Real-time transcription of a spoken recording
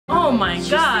Oh my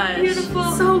gosh. So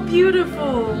beautiful. So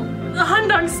beautiful.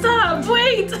 Handong, stop.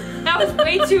 Wait. That was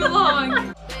way too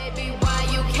long. Baby, why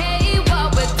you care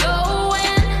what we're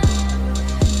doing?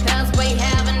 'Cause we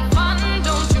having fun,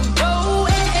 don't you go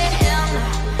in.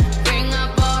 Bring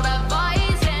up all the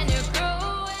boys and you're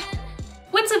growing.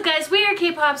 What's up guys, we are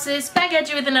K-Popsis, back at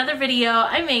you with another video.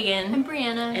 I'm Megan. I'm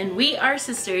Brianna. And we are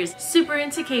sisters, super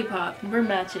into K-pop. We're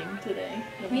matching today.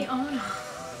 We are.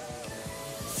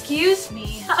 Excuse me.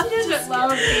 She doesn't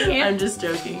love me. I'm just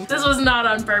joking. This was not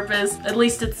on purpose. At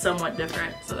least it's somewhat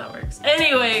different, so that works.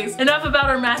 Anyways, enough about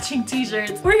our matching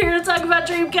t-shirts. We're here to talk about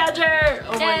Dreamcatcher.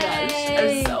 Oh my gosh,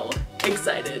 I'm so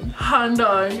excited.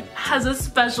 Handong has a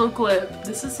special clip.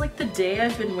 This is like the day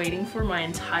I've been waiting for my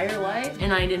entire life,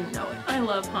 and I didn't know it. I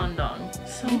love Handong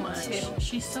so much. too.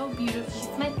 She's so beautiful.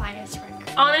 It's my bias record.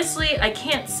 Honestly, I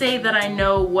can't say that I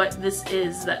know what this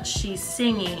is that she's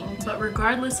singing, but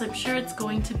regardless, I'm sure it's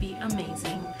going to be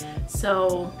amazing.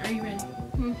 So, are you ready?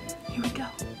 Here we go.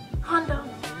 Handong.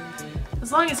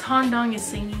 As long as Handong is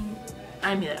singing,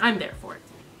 I'm there for it.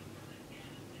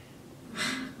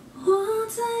 我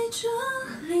在这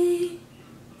里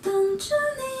等着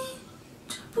你，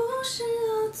这不是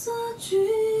恶作剧。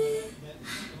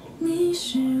你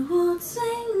是我最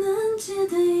难解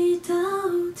的一道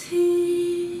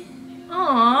题。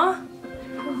 Aww.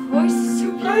 Her voice is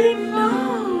so beautiful. I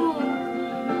know.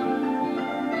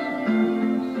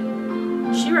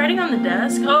 Is she writing on the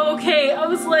desk? Oh, okay. I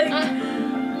was like,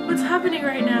 what's happening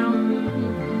right now?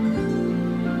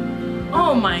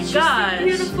 Oh my gosh. So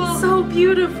beautiful. So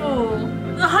beautiful.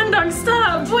 Handong,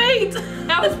 stop. Wait.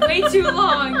 That was way too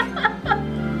long.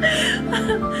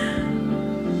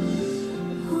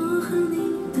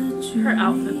 Her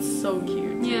outfit's so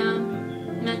cute. Yeah.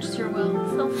 Matches her well.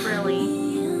 So frilly.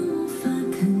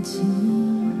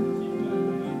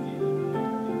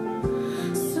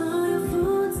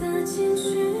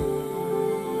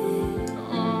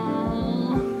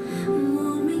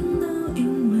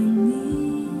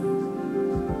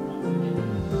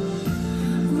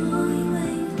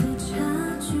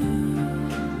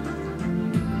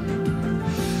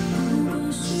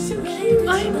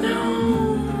 I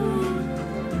know.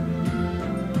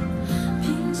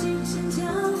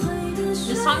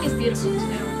 This song is beautiful too.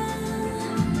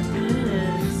 It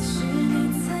is.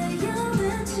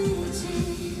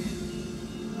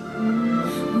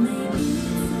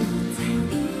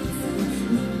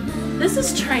 This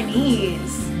is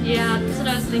Chinese. Yeah, that's what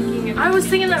I was thinking. I was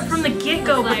thinking that from the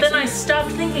get-go, but then I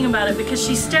stopped thinking about it because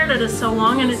she stared at us so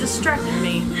long and it distracted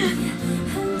me.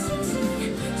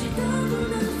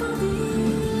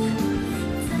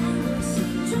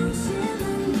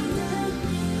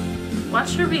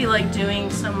 Watch her be like doing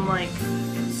some like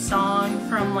song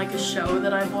from like a show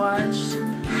that I've watched.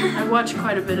 I watch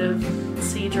quite a bit of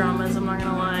C-dramas, I'm not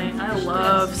gonna lie. I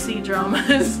love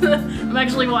C-dramas. I'm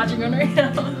actually watching one right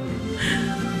now.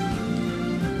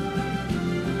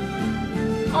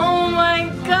 Oh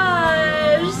my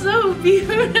gosh, so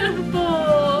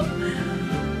beautiful.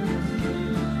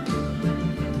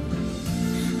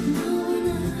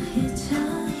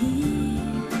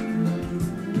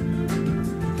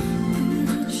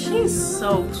 She's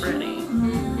so pretty.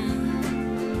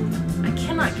 I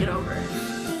cannot get over it.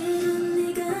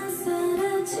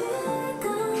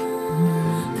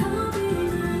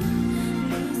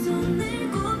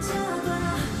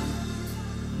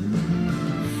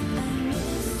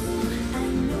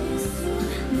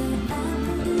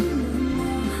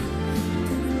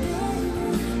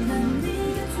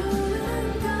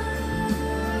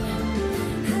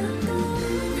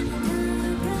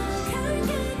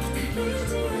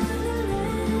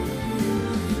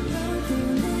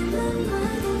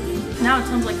 Now it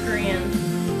sounds like Korean.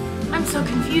 I'm so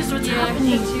confused what's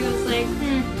happening. She was like,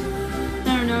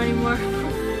 I don't know anymore.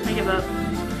 I give up.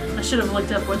 I should have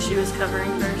looked up what she was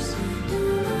covering first.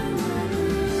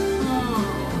 Oh,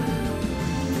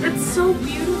 it's so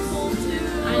beautiful too.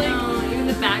 I know, even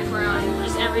the background,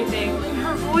 just everything.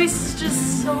 Her voice is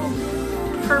just so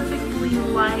perfectly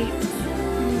light.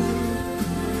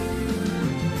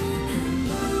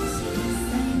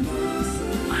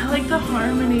 I like the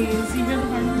harmonies. You hear the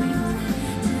harmonies?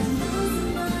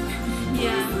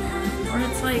 Yeah. Or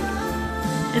it's like,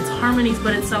 it's harmonies,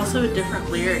 but it's also a different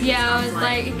lyric. Yeah, I was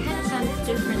like, it kind of sounds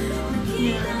different though.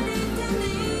 Yeah.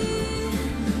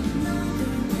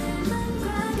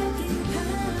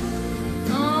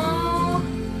 Oh,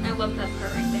 I love that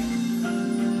part right there.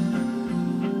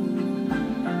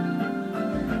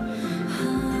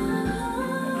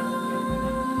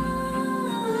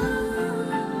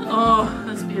 Oh,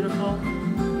 that's beautiful.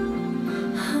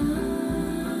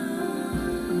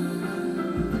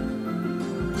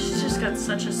 got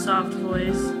such a soft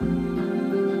voice.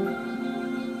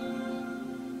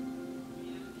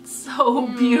 So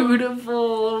beautiful.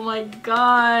 Oh my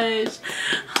gosh.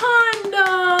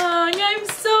 Handong, I'm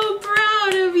so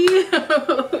proud of you.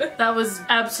 That was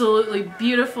absolutely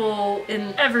beautiful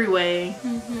in every way.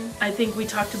 I think we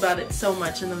talked about it so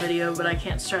much in the video, but I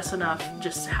can't stress enough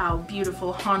just how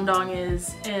beautiful Handong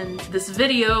is. And this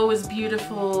video was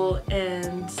beautiful,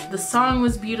 and the song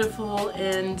was beautiful,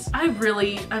 and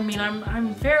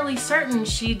I'm fairly certain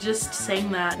she just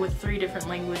sang that with 3 different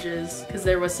languages, because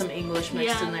there was some English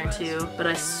mixed in there too. But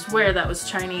I swear that was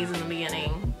Chinese in the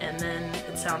beginning, and then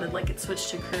it sounded like it switched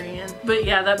to Korean. But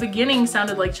yeah, that beginning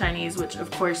sounded like Chinese, which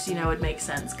of course, you know, would make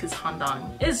sense because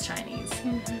Handong is Chinese.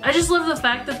 I just love the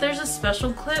fact that there's a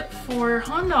special clip for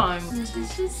Handong.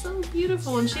 She's just so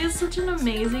beautiful, and she has such an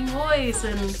amazing voice,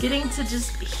 and getting to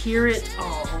just hear it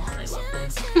all. I love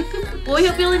this. Well, we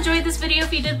hope you'll enjoy this video.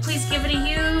 If you did, please give it a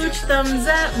huge thumbs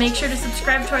up. Make sure to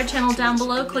subscribe to our channel down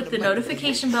below. Click the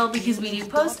notification bell because we do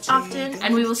post often,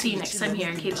 and we will see you next time here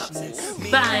in K-Pop Sis.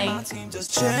 Bye!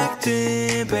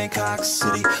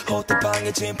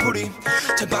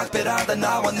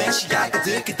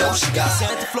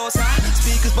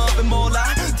 Speakers bumping M.O.L.A.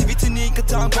 TV 트니까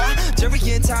tongue Jerry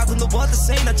and Todd don't know what to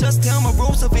say. Now just tell my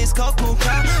rules of his cocoon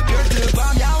car. 별들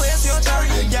밤 야외에서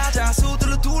여자 야자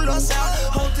수들로 둘러싸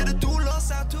호텔을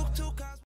둘러싸